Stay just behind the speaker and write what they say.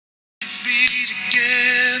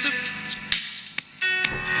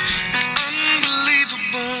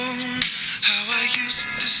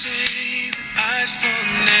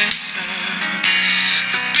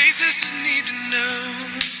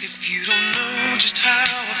If you don't know just how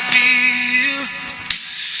I feel,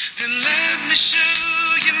 then let me show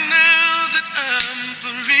you now that I'm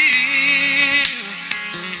for real.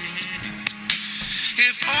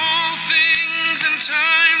 If all things in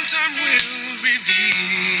time will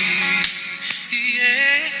reveal.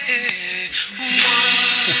 Yeah,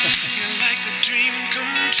 you're like a dream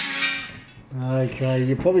come true. Okay,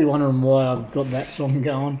 you're probably wondering why I've got that song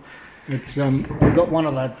going. It's I've got one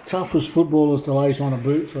of the toughest footballers to lace on a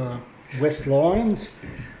boot for West Lions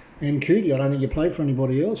and Cootie. I don't think you played for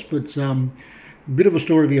anybody else, but a bit of a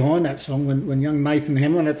story behind that song. When young Nathan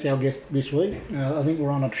Hamlin, that's our guest this week, I think we're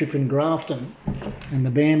on a trip in Grafton, and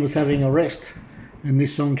the band was having a rest, and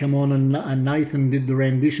this song came on, and Nathan did the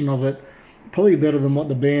rendition of it, probably better than what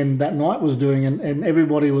the band that night was doing, and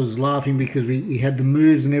everybody was laughing because he had the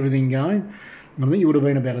moves and everything going. I think you would have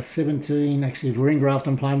been about a 17. Actually, if we're in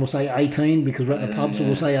Grafton playing, we'll say 18 because we're at the pub, so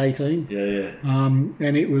we'll say 18. Yeah.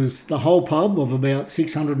 And it was the whole pub of about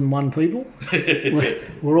 601 people.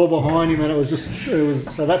 We're all behind him, and it was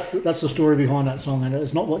so that's the story behind that song, and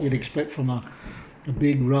it's not what you'd expect from a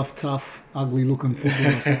big, rough, tough, ugly-looking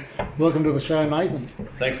footballer. So, welcome to the show, Nathan.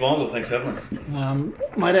 Thanks, Michael. Thanks for having us.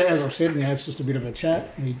 Mate, as I've said, it's just a bit of a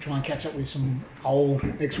chat. We try and catch up with some old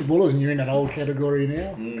ex-footballers, and you're in that old category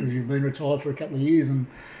now because you've been retired for a couple of years. And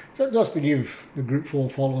so just to give the Group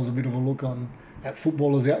 4 followers a bit of a look at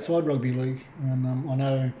footballers outside rugby league. And I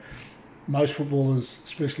know most footballers,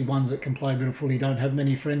 especially ones that can play a bit of footy, don't have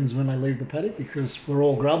many friends when they leave the paddock because we're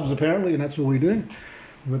all grubs apparently, and that's what we do.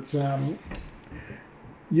 But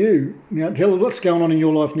now tell us what's going on in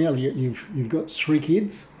your life now. You've got 3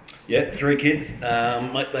 kids. Yeah, 3 kids.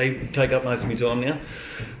 They take up most of my time now.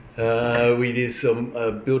 We do some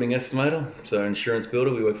building estimator, so insurance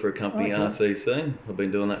builder. We work for a company, RCC. I've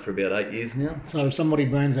been doing that for about 8 years now. So if somebody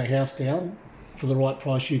burns their house down for the right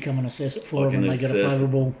price, you come and assess it for them and they get a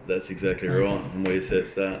favourable... That's exactly right, and we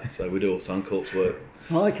assess that. So we do all Suncorp's work.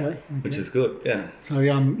 Oh, okay. Which is good, yeah. So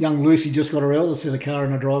young Lucy just got her L. I see the car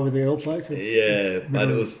in the drive with the L plates. Mate,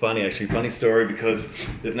 it was funny actually. Funny story because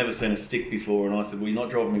they've never seen a stick before, and I said, well, you're not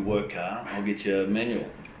driving me work car, I'll get you a manual.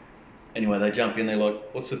 Anyway, they jump in, they're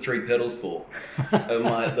like, what's the 3 pedals for? And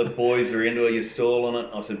mate, the boys are into it, you're stalling it.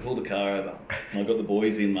 I said, pull the car over. And I got the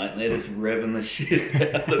boys in, mate, and they're just revving the shit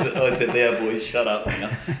out of it. I said, there, boys, shut up.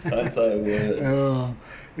 Don't say a word.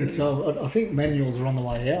 I think manuals are on the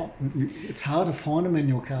way out. It's hard to find a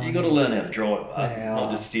manual car. You've got to learn how to drive, not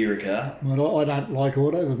just steer a car. Well, I don't like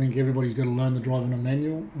autos. I think everybody's got to learn to drive in a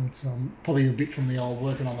manual. It's probably a bit from the old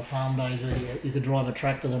working on the farm days where you could drive a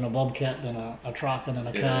tractor, then a bobcat, then a truck, and then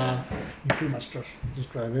a car. You pretty much just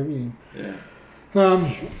drove everything. Yeah.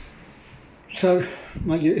 So,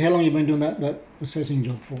 mate, how long have you been doing that assessing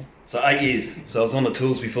job for? So 8 years. So I was on the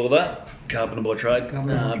tools before that, carpenter by trade.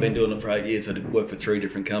 I've been doing it for 8 years. I did work for 3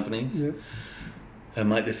 different companies. Yeah. And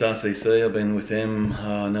mate, this RCC, I've been with them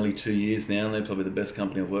nearly 2 years now, and they're probably the best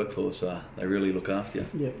company I've worked for. So they really look after you.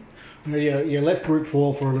 Yeah. Well, you left Group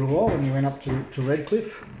 4 for a little while, and you went up to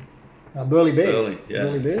Redcliffe, Burleigh Bears.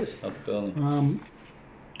 Burleigh Bears. Up Burleigh.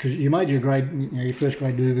 Because you made your first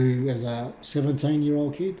grade debut as a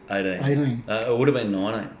 17-year-old kid? 18. It would have been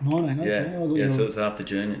 19. 19, okay. Yeah, so it was after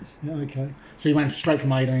juniors. Yeah, okay. So you went straight from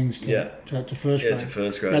 18s to first grade? Yeah, to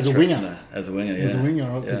first grade. As a winger? As a winger, yeah. As a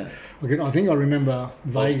winger, yeah. I think I remember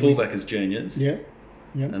vaguely. I was fullback as juniors. Yeah.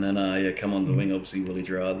 Yeah. And then, come on the wing, obviously, Willie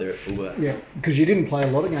Gerard there at fullback. Yeah, because you didn't play a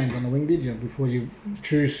lot of games on the wing, did you, before you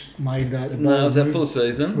made that? No, it was that full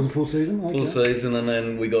season. Was it full season? Okay. Full season, and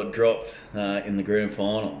then we got dropped in the grand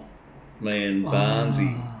final, me and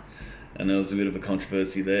Barnesy, and there was a bit of a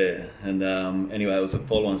controversy there. And anyway, it was a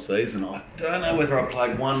following season. I don't know whether I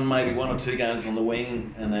played maybe one or 2 games on the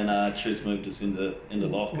wing, and then Chus moved us into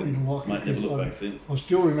lock, and mate, never looked back since. I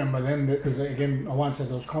still remember then, because again, I won't say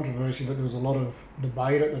there was controversy, but there was a lot of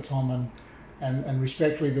debate at the time, and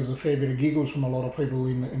respectfully, there was a fair bit of giggles from a lot of people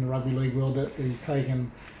in the rugby league world that he's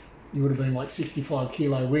taken. You would have been like 65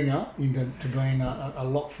 kilo winger into being a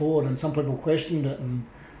lock forward, and some people questioned it, and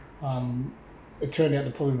it turned out to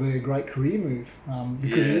probably be a great career move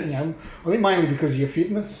because I think mainly because of your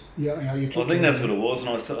fitness. I think that's what it was, and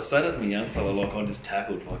I say that to my young fella, I just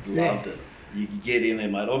tackled, loved it. You get in there,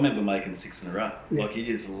 mate. I remember making 6 in a row. You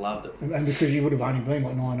just loved it. And because you would have only been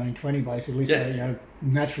like 19, 20 basically, so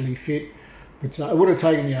naturally fit. But it would have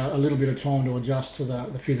taken you a little bit of time to adjust to the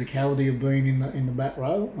physicality of being in the back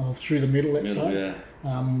row or through the middle, let's say.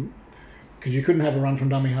 Because you couldn't have a run from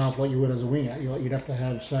dummy half like you would as a winger. You'd have to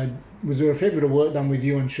have. So, was there a fair bit of work done with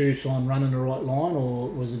you and Chus on running the right line, or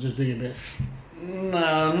was it just do your best?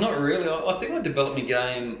 No, not really. I think I developed my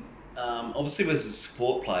game. Obviously, as a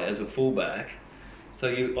support player, as a fullback, So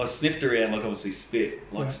I sniffed around, like obviously spit.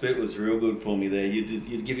 Like Yeah. spit was real good for me there.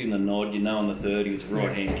 You'd give him the nod, on the third he was a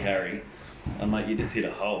right hand carry. And mate, you just hit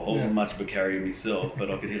a hole. I wasn't much of a carrier myself, but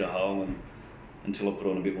I could hit a hole until I put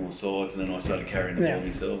on a bit more size, and then I started carrying the ball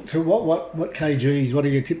myself. So what kgs, what do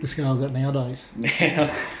you tip the scales at nowadays? Now,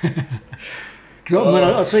 'Cause I mean,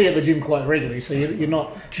 I see you at the gym quite regularly, so you're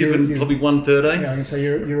not... tipping probably 113. Yeah, so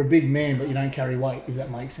you're a big man, but you don't carry weight, if that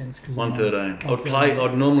makes sense. 'Cause 113.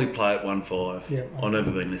 I'd normally play at 1.5. Yeah, I've never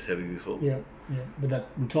been this heavy before. Yeah, but that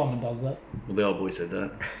retirement does that. Well, the old boy said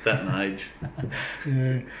that. That and age.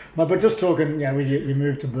 Yeah, but just talking, with your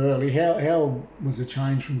move to Burleigh, how was the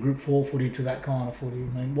change from Group 4 footy to that kind of footy?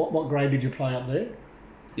 I mean, what grade did you play up there?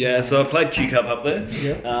 Yeah, so I played Q Cup up there.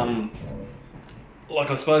 Yeah. Like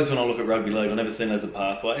I suppose when I look at rugby league, I never seen it as a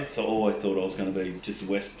pathway, so I always thought I was going to be just a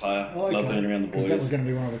West player, love being around the boys. That was going to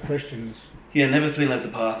be one of the questions. Yeah, never seen it as a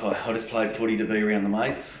pathway. I just played footy to be around the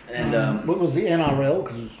mates. And What was the NRL?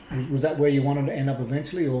 Because was that where you wanted to end up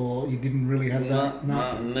eventually, or you didn't really have that?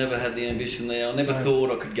 No, never had the ambition there. I never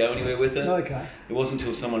thought I could go anywhere with it. Okay. It wasn't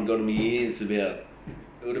until someone got in my ears it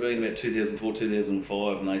would have been about 2004,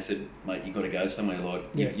 2005, and they said, mate, you've got to go somewhere. Like,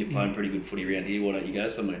 you're playing pretty good footy around here, why don't you go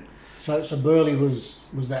somewhere? So Burleigh was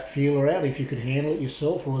that feeler out if you could handle it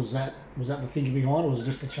yourself, or was that the thinking behind it, or was it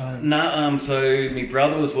just a change? No, so my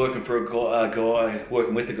brother was working for a guy,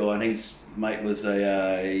 working with a guy, and his mate was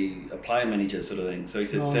a player manager sort of thing. So he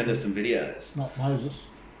said, send us some videos. Not Moses.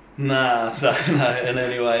 Nah, and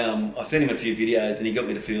anyway, I sent him a few videos, and he got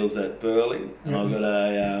me to fields at Burleigh, and I got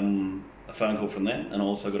a phone call from them, and I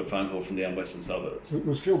also got a phone call from down Western Suburbs.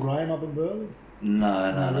 Was Phil Graham up in Burleigh?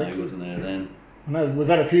 No, he wasn't there then. I know we've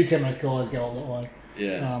had a few Tamworth guys go up that way.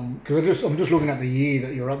 Yeah. Because I'm just looking at the year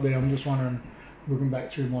that you're up there. I'm just wondering, looking back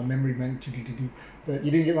through my memory bank, that you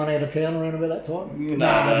didn't get run out of town around about that time.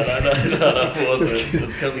 No, it wasn't. It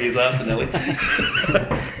was a couple of years after, Nelly.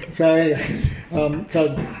 So anyway, so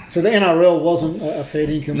the NRL wasn't a fair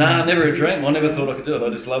income. Nah, never a dream. I never thought I could do it. I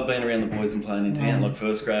just loved being around the boys and playing in town, like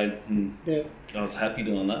first grade. And I was happy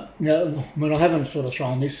doing that. Yeah, I mean, I haven't sort of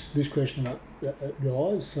thrown this question at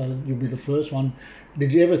guys, so you'll be the first one.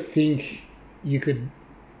 Did you ever think you could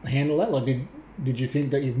handle that? Like, did you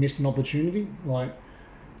think that you've missed an opportunity? Like,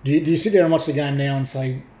 do you sit there and watch the game now and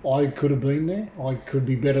say, I could have been there. I could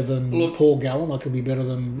be better than Paul Gallen. I could be better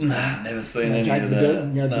than... Nah, never seen any Jake of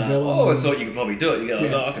that. I always thought you could probably do it. You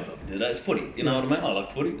go, I could probably do that. It's footy. You know what I mean? I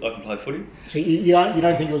like footy. I can play footy. So you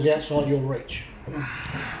don't think it was outside your reach?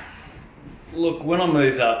 Look, when I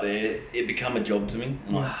moved up there, it became a job to me,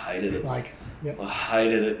 and I hated it. I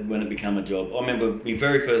hated it when it became a job. I remember my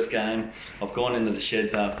very first game, I've gone into the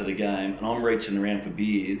sheds after the game, and I'm reaching around for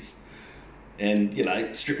beers, and,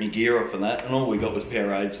 stripped my gear off and that, and all we got was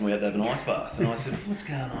Powerades, and we had to have an ice bath. And I said, what's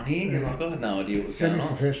going on here? Like, I had no idea what was going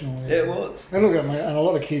on. Semi-professional, Yeah, it was. And look, and a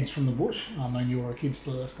lot of kids from the bush, I mean, you were a kid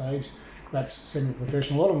still at that stage, that's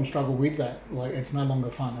semi-professional. A lot of them struggle with that. Like, it's no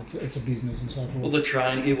longer fun. It's a business and so forth. Well, the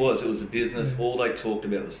training, it was a business. All they talked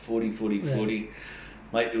about was footy.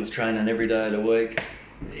 Mate, it was training every day of the week.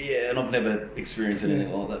 Yeah, and I've never experienced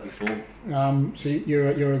anything like that before. So you're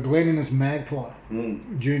a Glenninnes Magpie,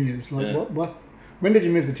 juniors. Like what? When did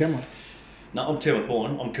you move to Tamworth? No, I'm Tamworth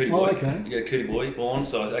born. I'm Cootie boy. Okay. Yeah, Cootie boy born.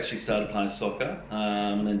 So I actually started playing soccer,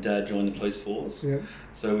 and then Dad joined the police force. Yeah.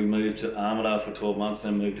 So we moved to Armidale for 12 months,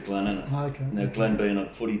 then moved to Glenninnes. Okay. Now Glen being a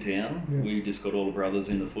footy town, we just got all the brothers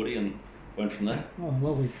into footy and went from there. Oh,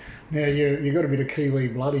 lovely. Now you got a bit of Kiwi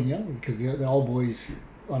blood in you because the old boys.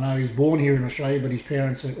 I know he's born here in Australia, but his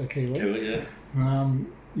parents are Kiwi. Kiwi, yeah.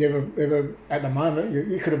 You ever at the moment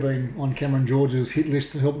you could have been on Cameron George's hit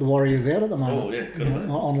list to help the Warriors out at the moment. Oh yeah, could have been.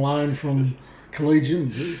 On loan from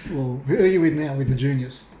Collegians. Well, who are you with now with the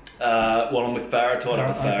juniors? Well, I'm with Farah, tied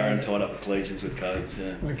up with Farah, and tied up with Collegians with Cobes.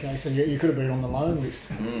 Yeah. Okay, so you could have been on the loan list.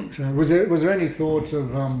 So was there any thoughts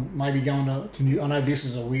of maybe going to New? I know this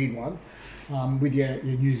is a weird one. With your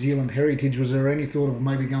New Zealand heritage, was there any thought of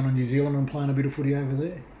maybe going to New Zealand and playing a bit of footy over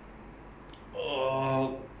there?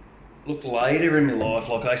 Oh, look, later in my life,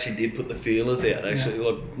 like I actually did put the feelers out. Actually,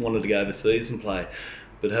 like wanted to go overseas and play,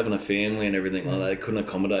 but having a family and everything like that, it couldn't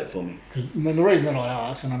accommodate for me. Because the reason that I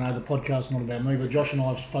ask, and I know the podcast's not about me, but Josh and I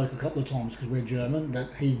have spoke a couple of times because we're German. That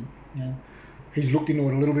he's looked into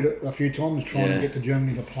it a little bit a few times, trying to get to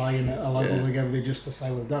Germany to play in a local league over there just to say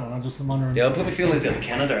we've done it. I'm just wondering. Yeah, I put my feelings out to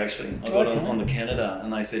Canada actually. I got on to Canada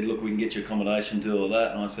and they said, look, we can get you accommodation, do all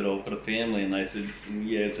that. And I said, I've got a family. And they said,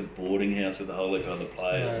 yeah, it's a boarding house with a whole heap of other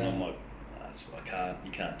players. And I'm like,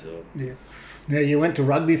 you can't do it. Yeah. Now, you went to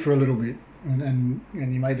rugby for a little bit and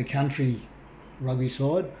you made the country rugby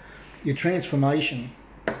side. Your transformation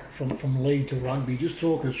from league to rugby, just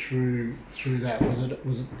talk us through that. Was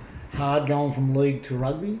it hard going from league to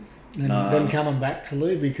rugby and No. then coming back to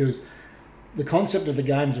league? Because the concept of the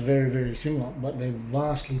games are very, very similar, but they're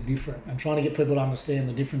vastly different. And trying to get people to understand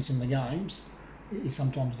the difference in the games is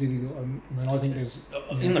sometimes difficult. And I mean, I think there's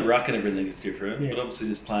In the ruck and everything is different, Yeah. but obviously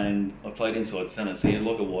just I played inside centre, so you had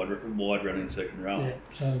like a wide running second row. yeah.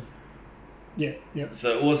 So yeah.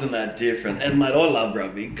 So it wasn't that different. And mate, I love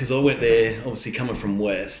rugby because I went there, obviously coming from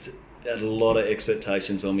West, had a lot of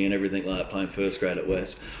expectations on me and everything like that, playing first grade at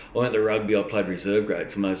West. I went to rugby, I played reserve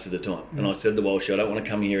grade for most of the time. And I said to Walsh, I don't want to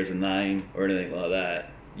come here as a name or anything like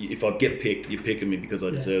that. If I get picked, you're picking me because I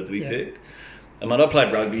deserve to be picked. And mate, I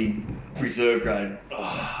played rugby, reserve grade,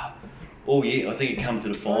 all year. I think it come to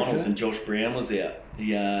the finals and Josh Brown was out.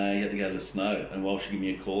 He had to go to the snow and Walsh gave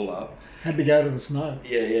me a call up. Had to go to the snow.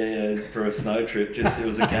 Yeah, for a snow trip. It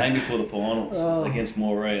was a game before the finals against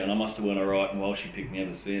Moree, and I must have went alright. And Walsh picked me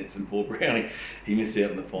ever since. And poor Brownie, he missed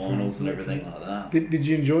out in the finals and everything like that. Did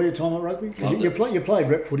you enjoy your time at rugby? Because you played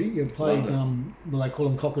rep footy. You played well, they call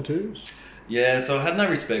them cockatoos. Yeah, so I had no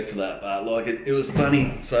respect for that, but like it was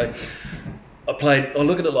funny. So I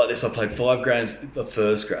look at it like this: I played 5 games of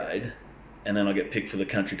first grade. And then I get picked for the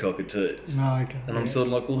country cockatoos. Oh, okay. And I'm sort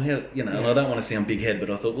of like, well, how, and I don't want to sound big head, but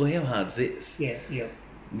I thought, well, how hard's this? Yeah.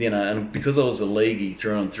 And because I was a leaguey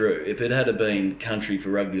through and through, if it had been country for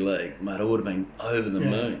rugby league, mate, I would have been over the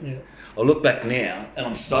moon. Yeah. I look back now, and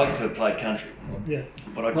I'm stoked to have played country. Yeah.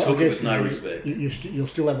 But I took it with no respect. You'll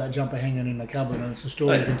still have that jumper hanging in the cupboard, and it's a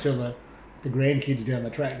story you can tell the grandkids down the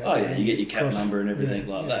track. Oh yeah, you get your cap number and everything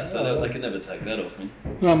like that, so they can never take that off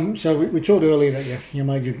me. So we talked earlier that you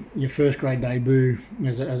made your first grade debut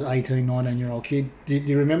as an 18, 19-year-old kid. Do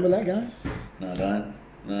you remember that game? No, I don't.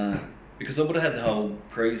 No. Because I would have had the whole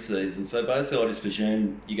pre-season, so basically I just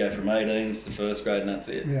presumed you go from 18s to first grade and that's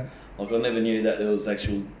it. Yeah. Like I never knew that there was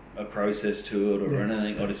a process to it or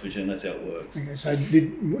anything. I just presumed that's how it works. Okay, so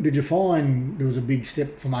did you find there was a big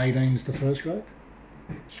step from 18s to first grade?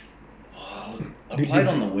 I played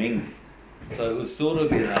on the wing, so it was sort of a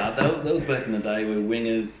bit hard. That was back in the day where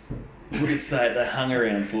wingers, would say they hung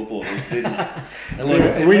around footballers, didn't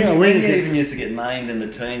they? A wing even used to get named in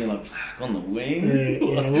the team, and like, fuck, on the wing?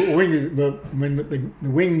 A wing is, but I mean,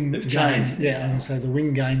 the wing They've games, changed. and so the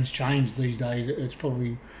wing games changed these days.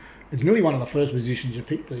 It's nearly one of the first positions you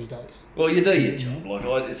pick these days. Well, you do your job. Like,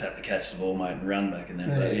 I just had to catch the ball, mate, and run back and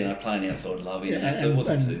then, playing outside lovey and that, so it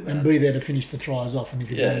wasn't too bad. And be there to finish the tries off, and if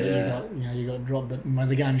you you got dropped. But when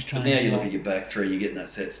the game's changed. But now you look at your back three, you're getting that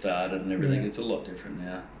set started and everything. Yeah. It's a lot different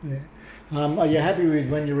now. Yeah. Are you happy with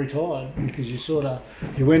when you retired? Because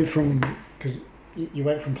you went from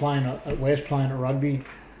playing at West, playing at rugby,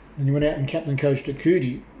 and you went out and captain coached at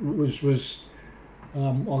Coody.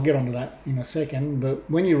 I'll get onto that in a second. But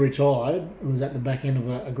when you retired, it was at the back end of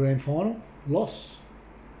a grand final loss.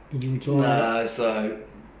 Did you retire? No, so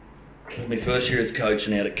my first year as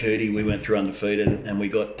coaching out at Coody, we went through undefeated and we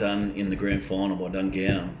got done in the grand final by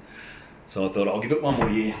Dungown. So I thought I'll give it one more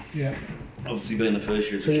year. Yeah. Obviously, being the first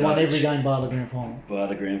year as a So you coach. won every game bar the grand final. By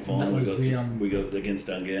the grand final, And that was we got against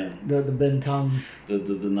Dungown. The Ben Tongue. The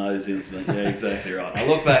nose incident. Yeah, exactly right. I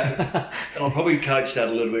look back, and I probably coached that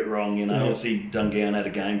a little bit wrong. Obviously Dungown had a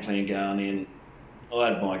game plan going in. I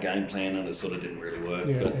had my game plan, and it sort of didn't really work.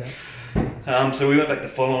 So we went back the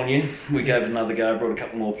following year. We gave it another go. Brought a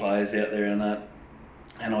couple more players out there and that.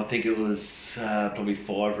 And I think it was probably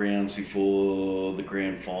 5 rounds before the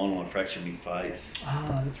grand final, I fractured my face.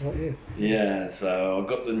 Ah, that's right, yes. Yeah, so I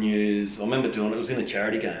got the news. I remember doing it. It was in a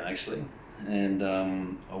charity game, actually. And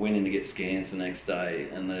I went in to get scans the next day,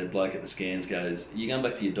 and the bloke at the scans goes, "Are you going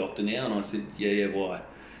back to your doctor now?" And I said, yeah, why?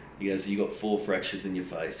 He goes, "You got 4 fractures in your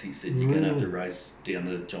face." He said, "You're going to have to race down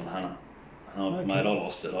to John Hunter." And mate, I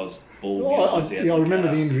lost it. I was bald. I remember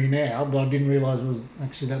the injury now, but I didn't realise it was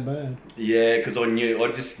actually that bad. Yeah, because I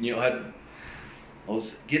just knew I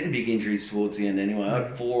was getting big injuries towards the end anyway. I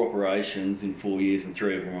had 4 operations in 4 years and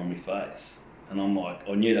 3 of them were on my face. And I'm like,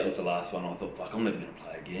 I knew that was the last one. I thought, fuck, I'm never going to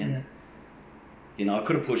play again. Yeah. I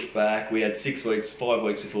could have pushed back. We had 5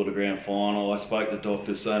 weeks before the grand final. I spoke to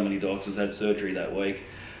doctors, so many doctors, had surgery that week.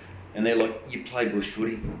 And they're like, you play bush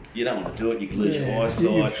footy, you don't want to do it, you can lose your eyesight.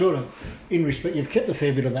 You've sort of, in respect, you've kept a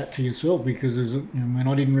fair bit of that to yourself because I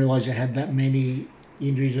didn't realise you had that many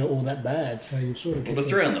injuries are all that bad, so you've sort of... Well, the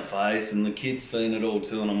 3 on the face, and the kids seen it all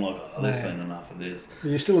too, and I'm like, they've seen enough of this. But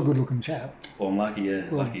you're still a good-looking chap. Well, I'm lucky,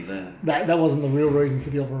 lucky then. That wasn't the real reason for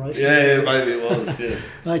the operation. Yeah, maybe it was, yeah.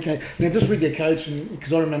 Okay, now just with your coaching,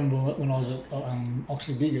 because I remember when I was at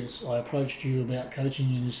Oxley Diggers, I approached you about coaching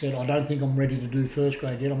you and you said, I don't think I'm ready to do first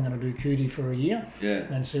grade yet, I'm going to do Coody for a year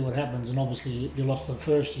and see what happens. And obviously you lost the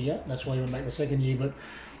first year, that's why you went back the second year, but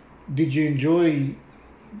did you enjoy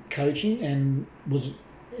coaching, and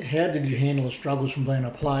how did you handle the struggles from being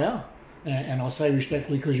a player? And I say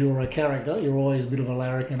respectfully because you're a character. You're always a bit of a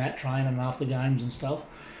larrikin at training and after games and stuff.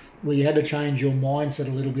 Where you had to change your mindset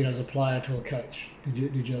a little bit as a player to a coach.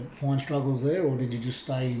 Did you find struggles there, or did you just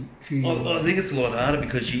stay? I think it's a lot harder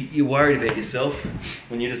because you're worried about yourself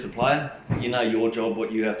when you're just a player. You know your job,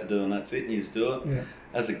 what you have to do, and that's it, and you just do it. Yeah.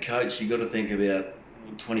 As a coach, you got to think about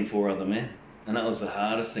 24 other men, and that was the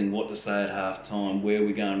hardest thing. What to say at half time, where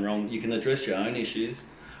we're going wrong. You can address your own issues,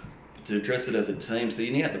 but to address it as a team, so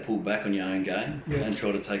you have to pull back on your own game and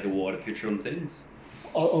try to take a wider picture on things.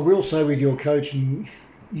 I will say with your coaching,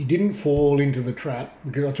 you didn't fall into the trap,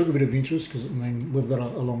 because I took a bit of interest, because I mean we've got a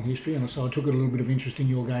long history, and so I took a little bit of interest in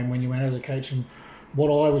your game when you went as a coach. And what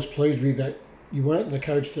I was pleased with, that you weren't the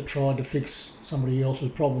coach that tried to fix somebody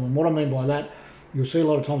else's problem. And what I mean by that, you'll see a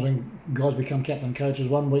lot of times when guys become captain coaches,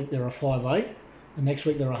 1 week they're a 5'8", the next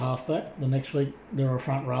week they're a halfback, the next week they're a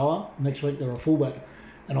front rower, the next week they're a fullback.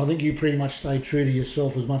 And I think you pretty much stayed true to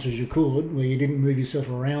yourself as much as you could, where you didn't move yourself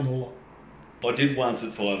around a lot. I did once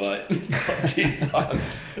at 5'8". I did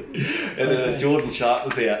once. And then Jordan Sharp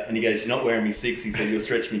was out and he goes, "You're not wearing me 6." He said, "You'll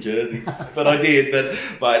stretch me jersey." But I did. But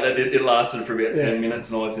mate, it lasted for about 10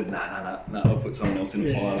 minutes, and I said, no, I'll put someone else in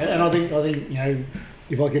the 5'8". And I think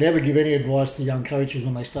if I could ever give any advice to young coaches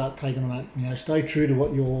when they start taking on that, stay true to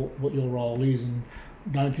what your role is, and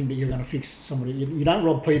don't think that you're going to fix somebody. You don't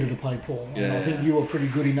rob Peter to pay Paul. Yeah. And I think you were pretty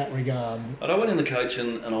good in that regard. But I went in the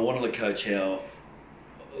coaching and I wanted to coach how.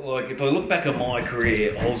 Like, if I look back at my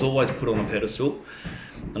career, I was always put on a pedestal.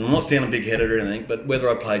 And I'm not sounding big-headed or anything, but whether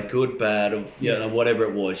I played good, bad, or whatever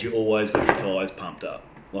it was, you always got your tyres pumped up.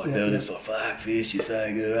 Like, they were just like, "Fuck, Fish, you're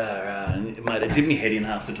so good, rah, rah." And, mate, it did me head in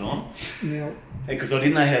half the time. Yeah. Because I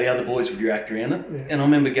didn't know how the other boys would react around it. Yeah. And I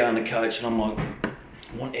remember going to coach and I'm like,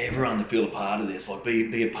 I want everyone to feel a part of this. Like,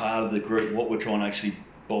 be a part of the group, what we're trying to actually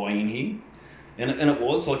buy in here. And it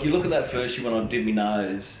was. Like, you look at that first year when I did my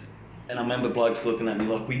nose, and I remember blokes looking at me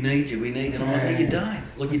like, we need you. And I'm like, no, you don't.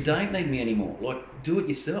 Like, you don't need me anymore. Like, do it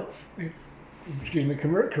yourself. Excuse me,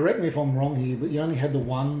 correct me if I'm wrong here, but you only had the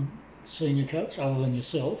one senior coach other than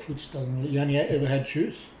yourself, which doesn't really... You only ever had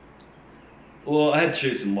Choose? Well, I had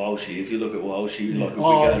Choose and Walshy. If you look at Walshy, like, if we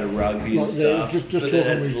go to rugby and stuff. Just talking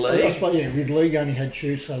with league. I suppose, with league you only had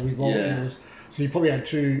Choose, so with Walshy so you probably had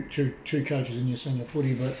two coaches in your senior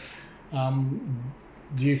footy, but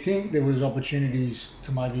do you think there was opportunities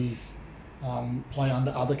to maybe play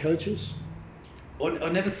under other coaches?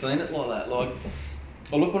 I've never seen it like that. Like,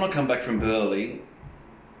 look, when I come back from Burleigh,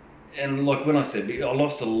 and like when I said, I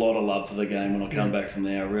lost a lot of love for the game when I come back from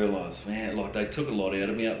there. I realised, man, like they took a lot out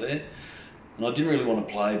of me up there, and I didn't really want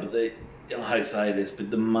to play. But I hate to say this, but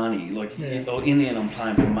the money, like in the end, I'm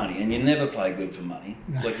playing for money, and you never play good for money.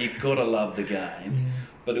 No. Like, you've got to love the game. Yeah.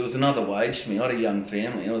 But it was another wage for me. I had a young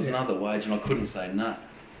family. It was another wage, and I couldn't say no.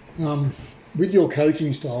 With your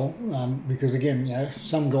coaching style, because again,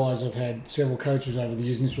 some guys have had several coaches over the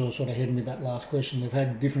years, and this was sort of heading with that last question. They've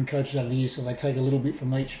had different coaches over the years, so they take a little bit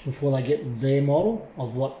from each before they get their model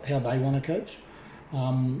of how they want to coach.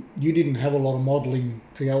 You didn't have a lot of modelling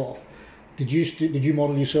to go off. Did you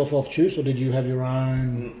model yourself off Choose, or did you have your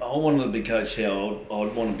own? I wanted to be coached how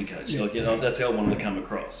I'd want to be coached. Yeah. Like, that's how I wanted to come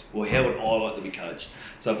across, or how would I like to be coached.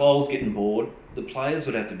 So if I was getting bored, the players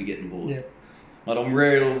would have to be getting bored. Yeah. Like, I'm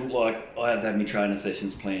really, like, I have to have my training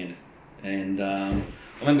sessions planned. And I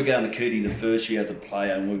remember going to Cootie the first year as a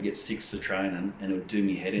player, and we'd get 6 to training, and it would do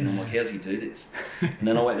me head in. I'm like, how's he do this? And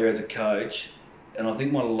then I went there as a coach, and I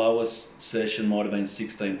think my lowest session might have been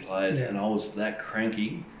 16 players, and I was that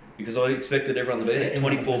cranky because I expected everyone to be there.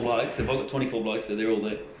 24 blokes. If I've got 24 blokes there, they're all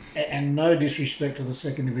there. And no disrespect to the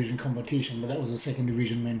second division competition, but that was the second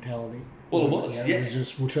division mentality. Well, it was, It was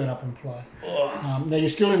just, we'll turn up and play. Oh. Now, you're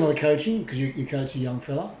still into the coaching, because you coach a young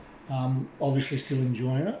fella, obviously still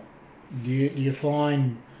enjoying it. Do you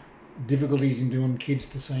find difficulties in doing kids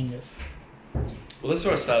to seniors? Well, that's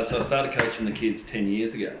where I started. So I started coaching the kids 10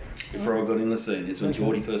 years ago, before I got in the seniors, when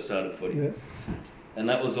Geordie first started footy. Yeah. And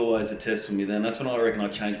that was always a test for me then. That's when I reckon I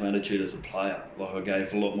changed my attitude as a player. Like, I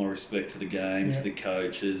gave a lot more respect to the game, to the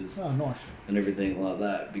coaches, and everything like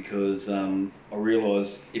that. Because I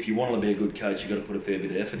realised if you want to be a good coach, you've got to put a fair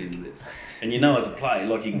bit of effort into this. And as a player,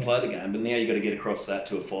 like, you can play the game, but now you've got to get across that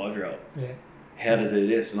to a 5-year-old. Yeah. How to do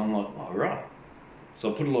this. And I'm like, oh, right.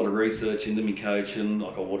 So I put a lot of research into me coaching.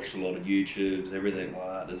 Like, I watched a lot of YouTubes, everything like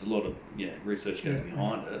that. There's a lot of research goes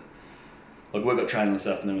behind it. Like, we've got training this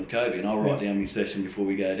afternoon with Kobe, and I'll write down my session before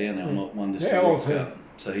we go down there. I'm not one to how old's he?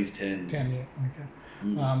 So he's 10. 10, yeah,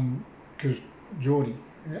 okay. Because Geordie...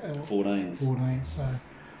 14. 14, so...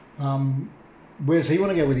 Where's he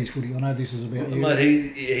want to go with his footy? I know this is about you.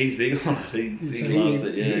 Mate, he's big on it. He loves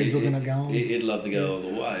it. Yeah, he's looking at going. He'd love to go all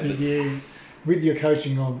the way. Did you, with your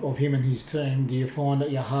coaching of him and his team, do you find that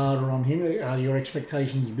you're harder on him? Are your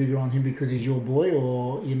expectations bigger on him because he's your boy,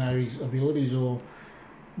 or you know his abilities, or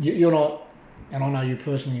you're not? And I know you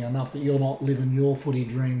personally enough that you're not living your footy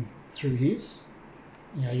dream through his.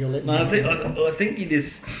 You know, you're letting. No, I think you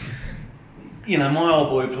just. You know, my old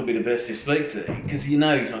boy would probably be the best to speak to because you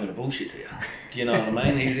know he's not going to bullshit to you. Do you know what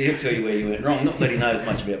I mean? He'll tell you where you went wrong. Not that he knows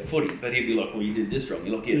much about footy, but he'd be like, well, you did this wrong.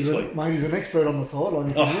 You're like, yeah, sweet. Mate, he's an expert on the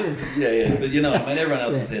sideline. Oh, yeah. But you know, I mean, everyone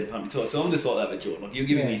else has had pumping twice. So I'm just like that with Jordan. Like, you'll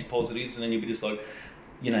give him these positives and then you'll be just like,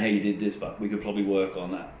 you know how you did this, but we could probably work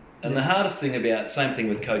on that. And the hardest thing same thing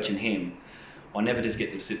with coaching him, I never just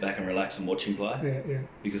get to sit back and relax and watch him play. Yeah.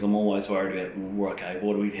 Because I'm always worried about, well, okay,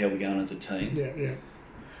 how are we going as a team? Yeah.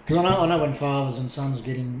 Because I know when fathers and sons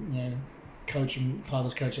get in, you know,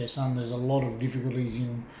 fathers coach their son, there's a lot of difficulties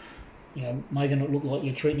in, you know, making it look like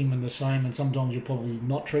you're treating him the same, and sometimes you're probably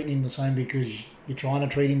not treating him the same because you're trying to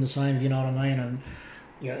treat him the same, if you know what I mean? And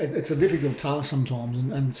yeah, it's a difficult task sometimes,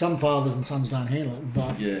 and some fathers and sons don't handle it.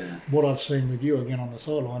 But what I've seen with you again on the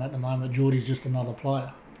sideline at the moment, Geordie's just another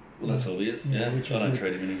player. Well, that's all he is. Yeah, I don't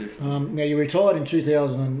treat him any different. Now you retired in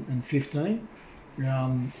 2015.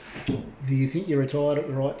 Do you think you retired at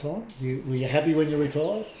the right time? Were you happy when you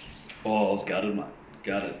retired? Oh, I was gutted, mate.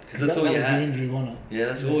 Gutted. Because that's all you had. That was the injury, wasn't it? Yeah,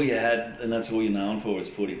 that's all you had, and that's all you're known for is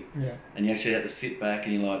footy. Yeah. And you actually had to sit back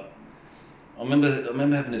and you're like... I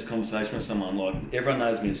remember having this conversation with someone, like, everyone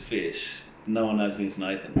knows me as Fish, no one knows me as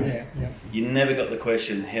Nathan. Yeah. You never got the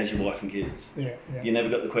question, how's your wife and kids? Yeah. You never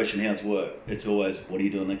got the question, how's work? It's always, what are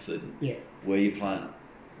you doing next season? Yeah. Where are you playing?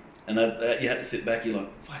 And you had to sit back, you're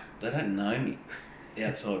like, fuck, they don't know me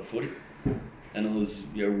outside footy. And it was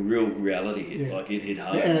a real reality hit, like it hit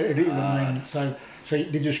hard. Yeah, it is. I mean, so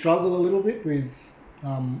did you struggle a little bit with,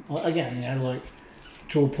 again, you know, like,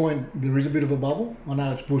 to a point, there is a bit of a bubble. I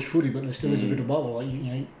know it's bush footy, but there still is a bit of bubble. Like, you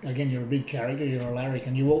know, again, you're a big character, you're a larrikin,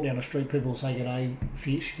 and you walk down the street, people say, g'day,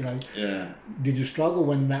 Fish, you know. Yeah. Did you struggle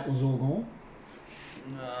when that was all gone?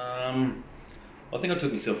 I think I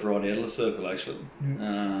took myself right out of the circle, actually.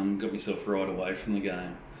 Yeah. Got myself right away from the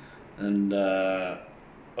game. And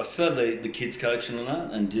I started the kids coaching and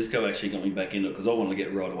that, and Disco actually got me back into it because I wanted to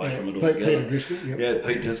get right away from it altogether. Peter Driscoll, yep. Yeah,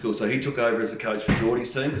 Pete Driscoll. So he took over as the coach for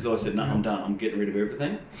Geordie's team because I said, no, I'm done. I'm getting rid of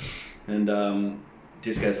everything. And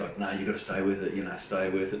Disco's like, no, you got to stay with it, you know, stay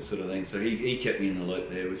with it sort of thing. So he kept me in the loop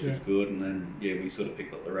there, which was good. And then, we sort of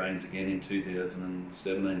picked up the reins again in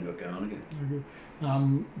 2017 and got going again. Very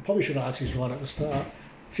good. Probably should ask this right at the start.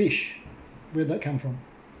 Fish, where'd that come from?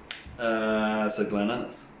 So Glen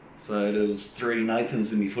Innes. So there was 3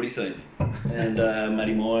 Nathans in my footy team, and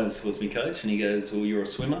Matty Myers was my coach, and he goes, well, you're a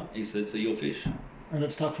swimmer. He said, so you're Fish. And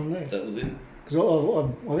it stuck from there? That was it. Because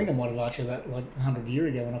I think I might have asked you that like 100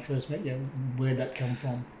 years ago when I first met you, where'd that come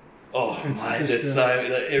from? Oh, mate, that's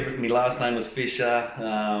my last name was Fisher.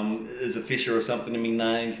 There's a Fisher or something in my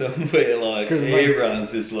name somewhere. Like,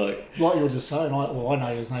 everyone's just like... Like you were just saying, I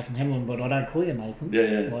know you as Nathan Hemlin, but I don't call you Nathan.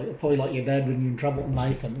 Yeah. Like, probably like your dad when you're in trouble,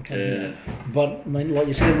 Nathan. Yeah. But, I mean, like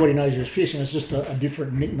you said, everybody knows you as Fish, and it's just a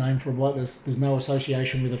different nickname for a bloke. There's no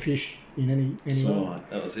association with a fish in any way. Right,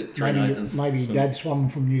 that was it. 3 Nathans. Maybe Dad swam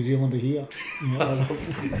from New Zealand to here. You know,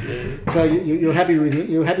 So you're happy with it?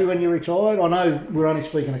 You're happy when you retired? I know we're only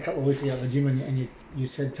speaking a couple of weeks ago at the gym, and you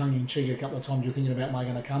said tongue in cheek a couple of times you're thinking about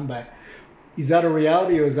making a comeback. Is that a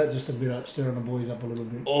reality, or is that just a bit of stirring the boys up a little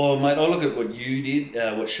bit? Oh, mate, I look at what you did,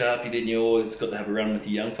 what Sharpie did, and you always got to have a run with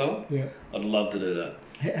your young fella. Yeah. I'd love to do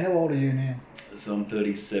that. How old are you now? So I'm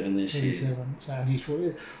 37 this year. 37. So and he's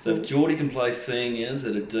 40. So if Geordie can play seniors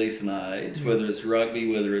at a decent age, whether it's rugby,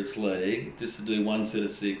 whether it's league, just to do 1 set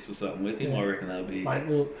of 6 or something with him, I reckon that'll be... Mate,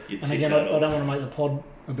 look, and again, I don't want to make the pod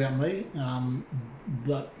about me,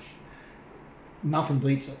 but nothing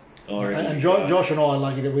beats it. And Josh and I are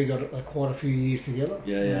lucky that we got quite a few years together.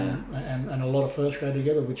 Yeah. And a lot of first grade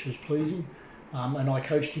together, which was pleasing. And I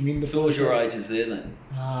coached him in the So what was your ages there then?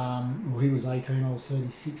 Well, he was 18, I was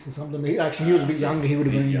 36 or something. He was a bit younger. He would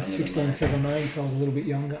have been 16, 17, so I was a little bit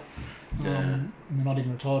younger. And then I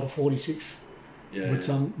didn't retire to 46.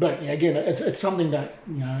 But again, it's something that,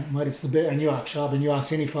 you know, mate, it's the best. And you ask Sharp, and you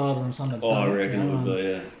ask any father and son that's done I it. reckon it would be,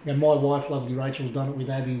 yeah. And my wife, lovely Rachel's done it with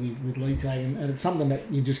Abby, with league tag, and it's something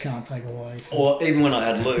that you just can't take away. So. Or even when I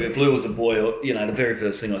had Lou, if Lou was a boy, you know, the very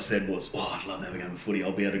first thing I said was, I'd love to have a game of footy.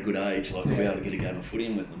 I'll be at a good age. Like, I'll be able to get a game of footy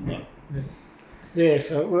in with them. Like. Yeah,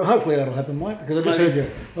 so well, hopefully that'll happen, mate. Because I just heard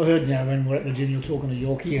you. I heard, you know, when we're at the gym, you're talking to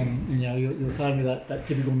Yorkie, and you know, you're saying me that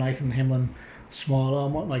typical Nathan Hemlin smile. Oh, I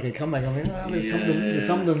might make a comeback. I mean, there's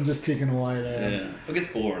something just ticking away there. Yeah, it gets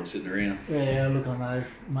boring sitting around. Yeah, look, I know.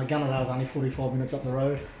 My Gunnedah was only 45 minutes up the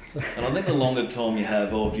road. So. And I think the longer time you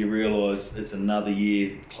have off, you realise it's another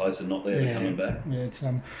year closer not there to coming back. Yeah, it's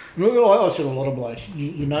look, I said a lot of blokes.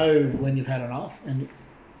 You know when you've had enough, and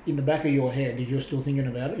in the back of your head, if you're still thinking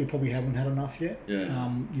about it, you probably haven't had enough yet.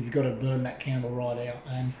 Yeah. You've got to burn that candle right out,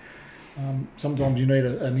 and sometimes you need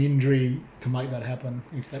an injury to make that happen,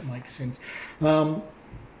 if that makes sense.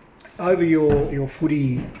 Over your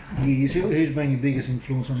footy years, who's been your biggest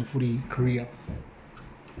influence on your footy career?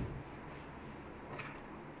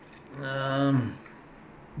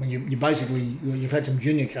 When you basically, you've had some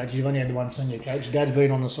junior coaches, you've only had the one senior coach. Dad's been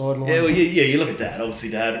on the sideline. Yeah, well, you look at Dad. Obviously,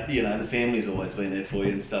 Dad, the family's always been there for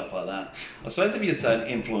you and stuff like that. I suppose if you'd say an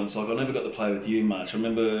influence, like I never got to play with you much. I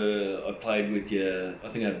remember I played with you, I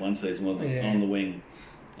think I had one season on the wing.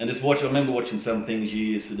 And just I remember watching some things you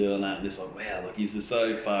used to do and that, and just like, wow, like he's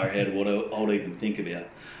so far ahead of what I would even think about.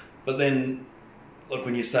 But then, like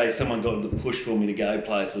when you say someone got the push for me to go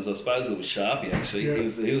places, I suppose it was Sharpie actually. Yeah.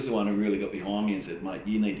 He was the one who really got behind me and said, mate,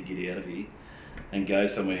 you need to get out of here and go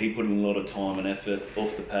somewhere. He put in a lot of time and effort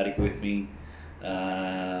off the paddock with me,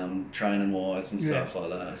 training wise and stuff like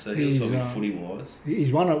that. So he was probably footy wise.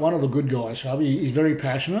 He's one of the good guys, Sharpie. He's very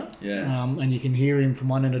passionate. Yeah. And you can hear him from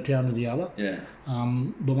one end of town to the other. Yeah.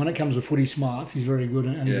 But when it comes to footy smarts, he's very good,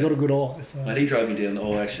 and he's got a good eye. So. Mate, he drove me down.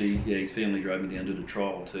 Oh, actually, his family drove me down to the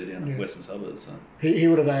trial too, down at Western Suburbs. So. He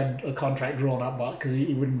would have had a contract drawn up, but because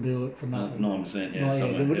he wouldn't do it for nothing. 9%, yeah.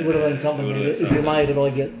 There would have been something there. If you made it, I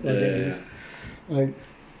get this.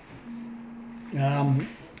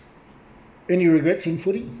 Any regrets in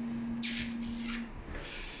footy?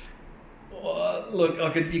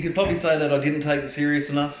 Look, you could probably say that I didn't take it serious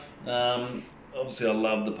enough. Obviously, I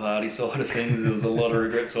love the party side of things. There was a lot of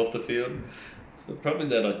regrets off the field. But probably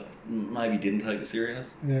that I maybe didn't take it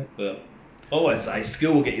serious. Yeah. But I always say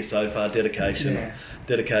skill will get you so far. Dedication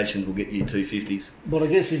will get you 250s. But I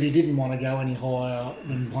guess if you didn't want to go any higher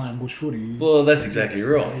than playing bush footy... Well, that's exactly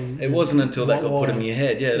right. It wasn't until that got put in your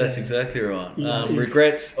head. Yeah, that's exactly right.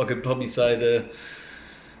 Regrets, I could probably say the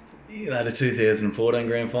 2014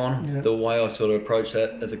 grand final, the way I sort of approached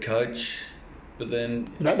that as a coach. But then...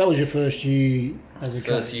 That was your first year as a coach.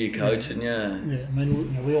 First year coaching, Yeah, I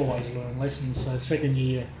mean, we always learn lessons. So second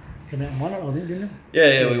year, came out and won it, I think, didn't you?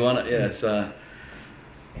 Yeah, we won it, yeah. So...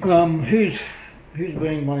 Who's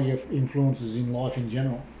been one of your influences in life in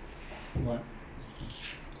general? Like...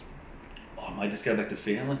 Oh, mate, just go back to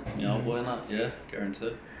family. Old boy and that, yeah,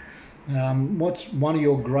 guaranteed. What's one of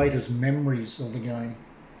your greatest memories of the game?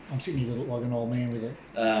 I'm sitting here like an old man with it.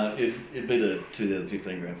 It'd be the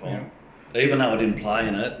 2015 grand final. Yeah. Even though I didn't play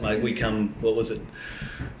in it, mate, we come,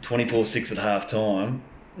 24-6 at half time.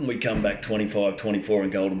 We come back 25-24 in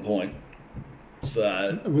Golden Point. So,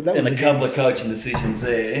 and a couple of coaching decisions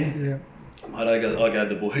there. Yeah. Mate, I gave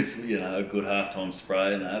the boys, a good half-time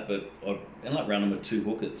spray and that, but I ended up running with two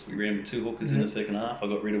hookers. We ran with two hookers in the second half. I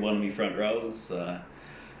got rid of one of my front rowers.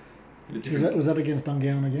 Was that against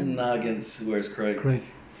Dungowan again? No, against Werris Creek.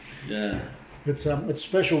 Yeah. It's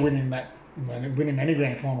special winning that. Winning any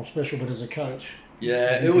grand final special, but as a coach.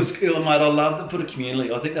 Yeah, it was, mate, I loved it for the community.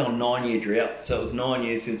 I think they were 9-year drought, so it was 9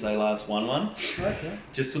 years since they last won one. Okay.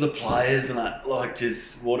 Just for the players and that,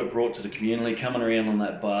 just what it brought to the community, coming around on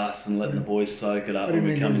that bus and letting the boys soak it up when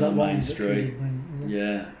we come to the main street.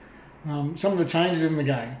 Yeah. Some of the changes in the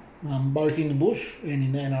game, both in the bush and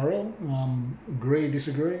in the NRL, agree,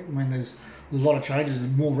 disagree? I mean, there's a lot of changes.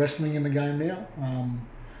 There's more wrestling in the game now.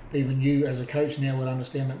 Even you as a coach now would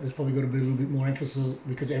understand that there's probably got to be a little bit more emphasis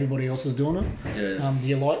because everybody else is doing it. Yeah. Do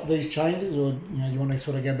you like these changes, or you want to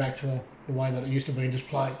sort of go back to the way that it used to be and just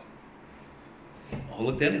play? Oh,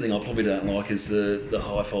 look, the only thing I probably don't like is the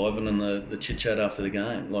high-fiving and the chit-chat after the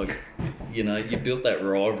game. Like, you built that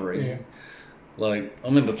rivalry. Yeah. Like, I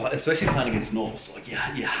remember, especially playing against Norths, like, you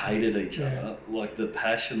hated each other. Like, the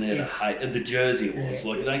passion there to hate, the jersey it was.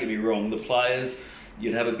 Like, don't get me wrong, the players...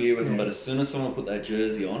 You'd have a beer with them, but as soon as someone put that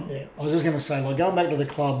jersey on... Yeah, I was just going to say, like, going back to the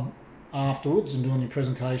club afterwards and doing your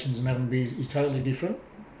presentations and having beers is totally different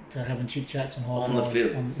to having chit-chats and high-fives. On the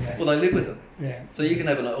field. Well, they live with them. Yeah. So you can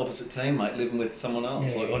have an opposite teammate living with someone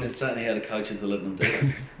else. Yeah. Like, I just don't know how the coaches are letting them do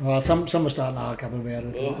it. Well, some are starting to arc up about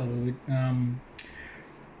it. Oh.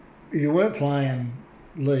 If you weren't playing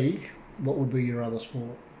league, what would be your other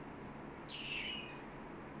sport?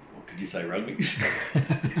 Could you say rugby?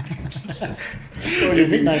 Well, your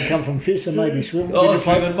nickname come from fish and maybe swimming. Oh,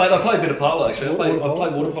 swimming, mate. I play a bit of polo actually. I play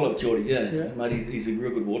water polo with Geordie. Yeah. Mate, he's a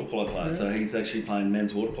real good water polo player. Yeah. So he's actually playing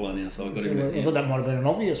men's water polo now. So I got him. I thought that might have been an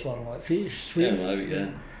obvious one, like fish, swim. Yeah, maybe.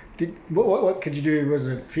 Yeah. What could you do? Was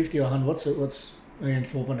it 50 or 100? What's Ian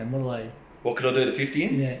Thorpe and them? What are they? What could I do to 50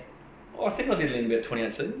 in? Yeah. Oh, I think I did it in about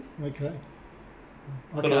 28 seconds. Okay.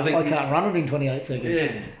 But I think I can't run it in 28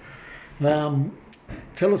 seconds. Yeah.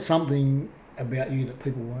 Tell us something about you that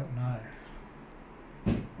people won't know.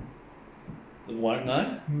 Won't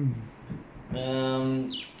know.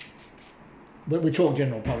 But we talk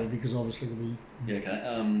general probably because obviously we. Yeah, okay.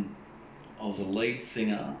 I was a lead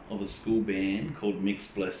singer of a school band called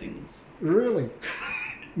Mixed Blessings. Really?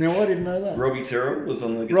 Now I didn't know that. Robbie Tyrrell was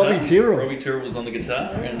on the guitar. Robbie Tyrrell. Robbie Tyrrell was on the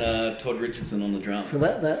guitar, and Todd Richardson on the drums. So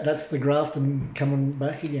that's the Grafton coming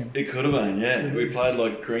back again. It could have been, yeah. We played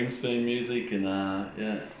like Green Spoon music, and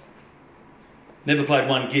yeah. Never played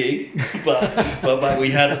one gig, but we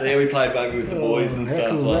had it there. We played rugby with the boys and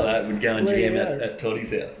stuff like that. We'd go and jam at Toddy's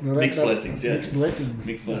house. Well, Mixed Blessings, yeah. Mixed Blessings.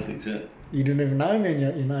 Mixed Blessings, yeah. You didn't even know me,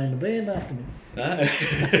 and you named the band after me.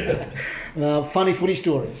 No. Funny footy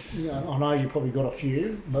story. I know you probably got a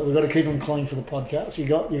few, but we've got to keep them clean for the podcast. You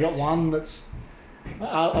got one that's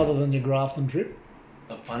other than your Grafton trip.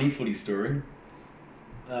 A funny footy story.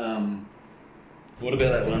 What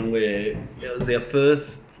about that one where it was our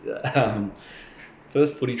first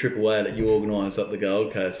footy trip away that you organised up the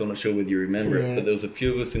Gold Coast? I'm not sure whether you remember it, but there was a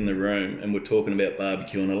few of us in the room and we're talking about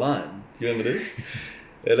barbecuing alone. Do you remember this?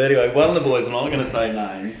 And anyway, one of the boys, I'm not going to say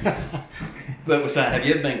names, but we're saying, have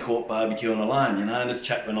you ever been caught barbecuing alone? You know, and this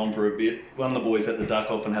chat went on for a bit. One of the boys had to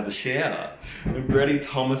duck off and have a shower. And Brady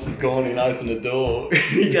Thomas has gone in, opened the door.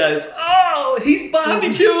 He goes, oh, he's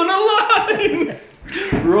barbecuing alone!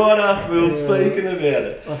 Right after we were speaking about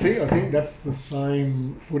it. I think that's the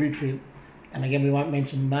same footy trip. And again, we won't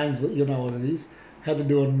mention names, but you know what it is. Had to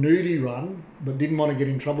do a nudie run, but didn't want to get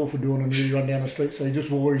in trouble for doing a nudie run down the street, so he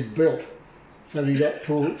just wore his belt. So he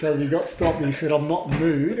got stopped and he said, I'm not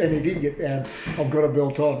nude, and he did get down, I've got a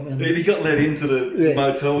belt on. And he got let into the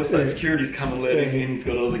motel, so security's come and let him in, he's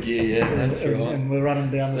got all the gear, that's right. And we're running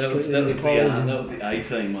down the street. That was the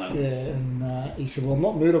A-team, mate. Yeah, and he said, well, I'm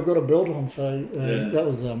not nude, I've got a belt on. So that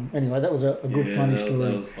was, anyway, that was a good funny story.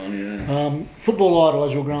 That was funny, yeah. Football idol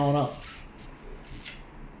as you're growing up?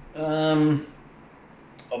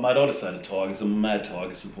 Oh, mate, I just say the Tigers. I'm a mad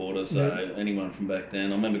Tiger supporter, so anyone from back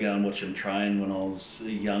then. I remember going and watching them train when I was a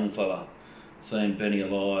young fella, seeing Benny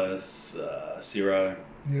Elias, Ciro,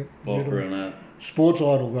 Bocker and that. Sports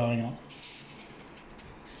idol growing up?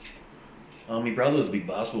 My brother was a big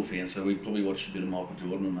basketball fan, so we probably watched a bit of Michael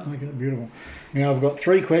Jordan and that. Okay, beautiful. Now, I've got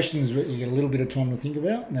 3 questions that you get a little bit of time to think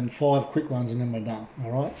about, and then 5 quick ones, and then we're done.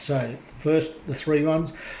 All right? So, first, the 3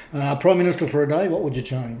 ones. Prime Minister for a day, what would you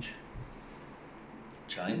change?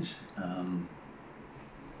 Change? I've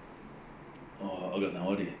got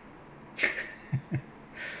no idea.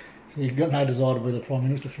 So you've got no desire to be the Prime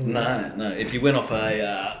Minister for that? No. If you went off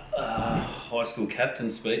a high school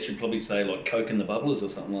captain's speech, you'd probably say like Coke and the Bubblers or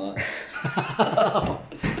something like that.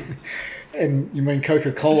 And you mean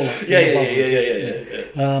Coca-Cola? Yeah.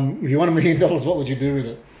 If you won $1 million, what would you do with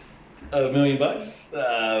it? $1 million?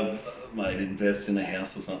 Mate, invest in a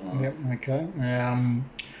house or something like that. Yep, okay.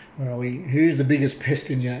 Where are we? Who's the biggest pest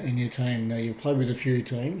in your team? Now, you've played with a few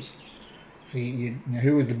teams. So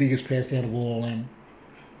who was the biggest pest out of all of them?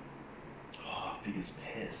 Biggest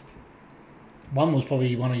pest. One was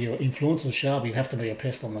probably one of your influencers, Sharp. He'd have to be a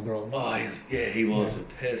pest on the grill. Oh, he was a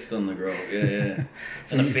pest on the grill. Yeah.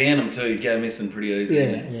 And a phantom too. He'd go missing pretty easy.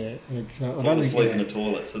 Yeah. It's fall asleep in the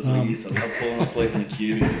toilets. That's what he used to love, falling asleep in the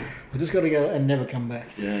cubicle. I just got to go and never come back.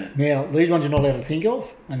 Yeah. Now, these ones you're not allowed to think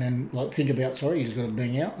of, and then you just got to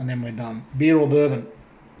bang out, and then we're done. Beer or bourbon?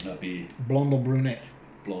 Beer. Blonde or brunette?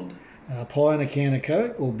 Blonde. Pie and a can of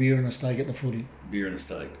Coke, or beer and a steak at the footy? Beer and a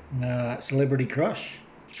steak. Celebrity crush?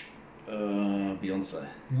 Beyonce.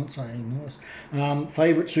 Nice.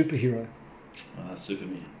 Favourite superhero?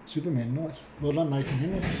 Superman. Superman, nice. Well done, Nathan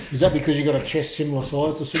Henry. Is that because you got a chest similar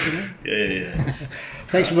size to Superman? Yeah.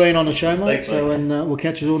 Thanks for being on the show, mate. Thanks, mate. And we'll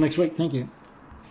catch you all next week. Thank you.